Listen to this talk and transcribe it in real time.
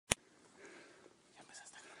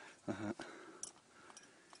Ajá.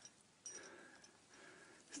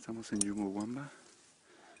 Estamos en Yumuwamba.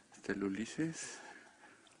 Está el Ulises.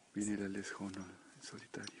 Viene el Alex Honnold en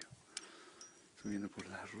solitario. Subiendo por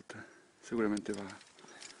la ruta. Seguramente va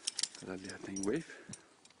a darle a Time Wave.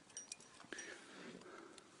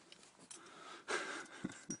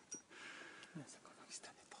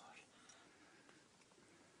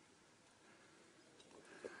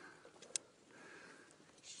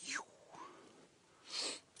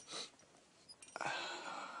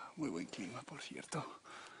 Muy buen clima, por cierto.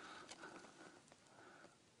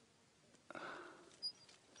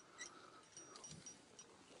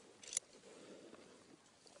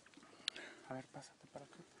 A ver, pásate para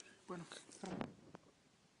acá. Bueno,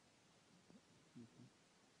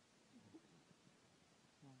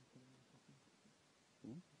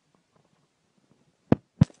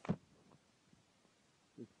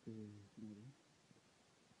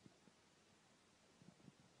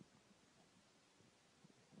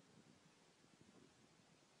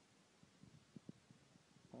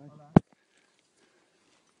 hola.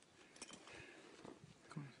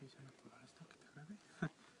 ¿Cómo se dice? ¿No te molesta que te grabe?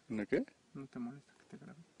 ¿No qué? ¿No te molesta que te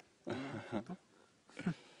grabe? ¿Una foto?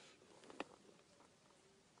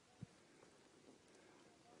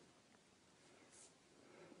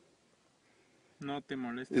 No te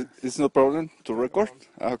molesta. It's no problem to record?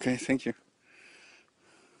 Okay, thank you.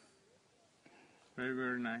 Very,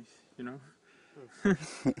 very nice, you know?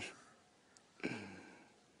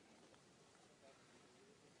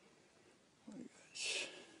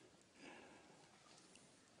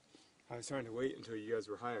 I was trying to wait until you guys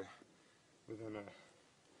were higher, but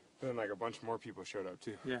then like a bunch more people showed up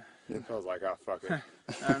too. Yeah. I was like, oh fuck it.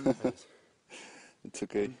 It's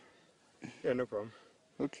okay. Yeah, no problem.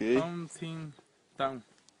 Okay. Something down.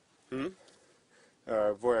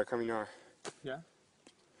 Voy a caminar. Yeah.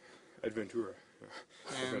 Adventura.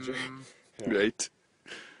 Adventure. Yeah. Great.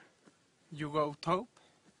 You go top?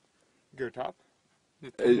 Go top?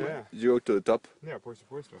 Hey, you go to the top? Yeah, por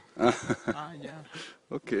supuesto. Yeah.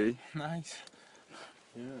 Okay. Nice.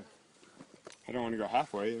 Yeah. I don't want to go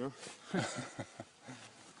halfway, you know?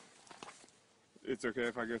 It's okay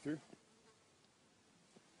if I go through?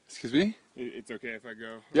 Excuse me? It's okay if I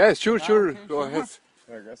go? Yeah, sure. Okay, Go sure. ahead.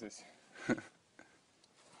 Gracias.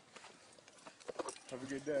 Have a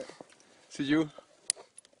good day. See you.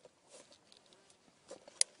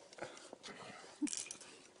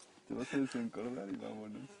 Te vas a desencordar y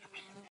vámonos.